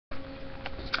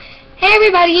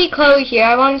everybody, Chloe here.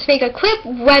 I wanted to make a quick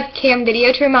webcam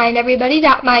video to remind everybody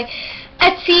that my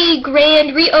Etsy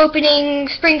grand reopening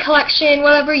spring collection,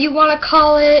 whatever you want to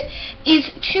call it, is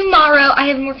tomorrow. I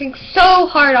have been working so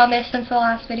hard on this since the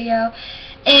last video.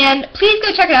 And please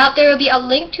go check it out. There will be a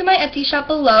link to my Etsy shop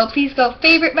below. Please go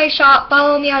favorite my shop,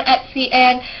 follow me on Etsy,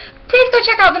 and please go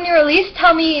check out the new release.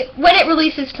 Tell me when it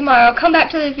releases tomorrow. Come back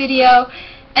to the video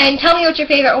and tell me what your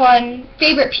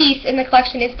favorite piece in the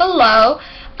collection is below.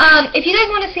 If you guys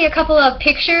want to see a couple of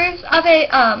pictures of it,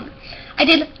 I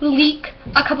did leak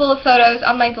a couple of photos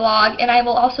on my blog, and I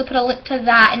will also put a link to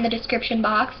that in the description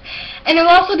box. And there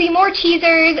will also be more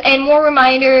teasers and more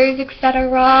reminders, etc.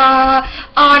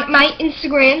 on my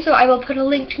Instagram, so I will put a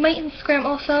link to my Instagram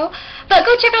also. But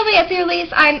go check out the Etsy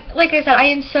release. Like I said, I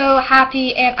am so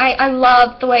happy, and I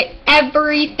love the way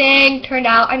everything turned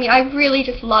out. I mean, I really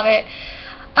just love it.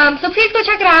 So please go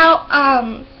check it out.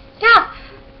 Yeah.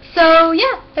 So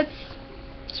yeah, that's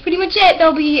pretty much it.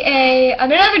 There'll be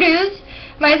another news.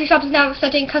 My Etsy shop is now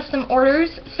accepting custom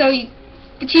orders. So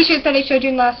the t-shirts that I showed you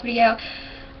in the last video,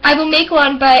 I will make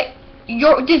one, but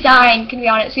your design can be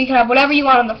on it, so you can have whatever you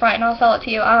want on the front, and I'll sell it to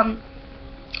you.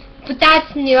 But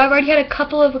that's new. I've already had a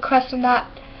couple of requests on that.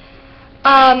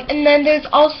 And then there's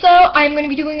also, I'm going to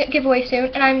be doing a giveaway soon,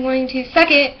 and I'm going to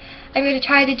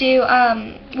try to do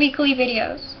weekly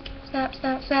videos. Snap,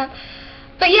 snap, snap.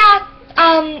 But yeah.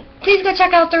 Please go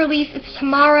check out the release. It's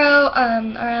tomorrow,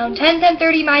 around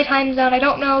 10:30 my time zone. I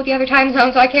don't know the other time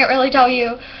zone, so I can't really tell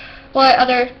you what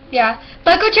other, yeah.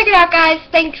 But go check it out, guys.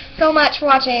 Thanks so much for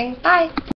watching. Bye.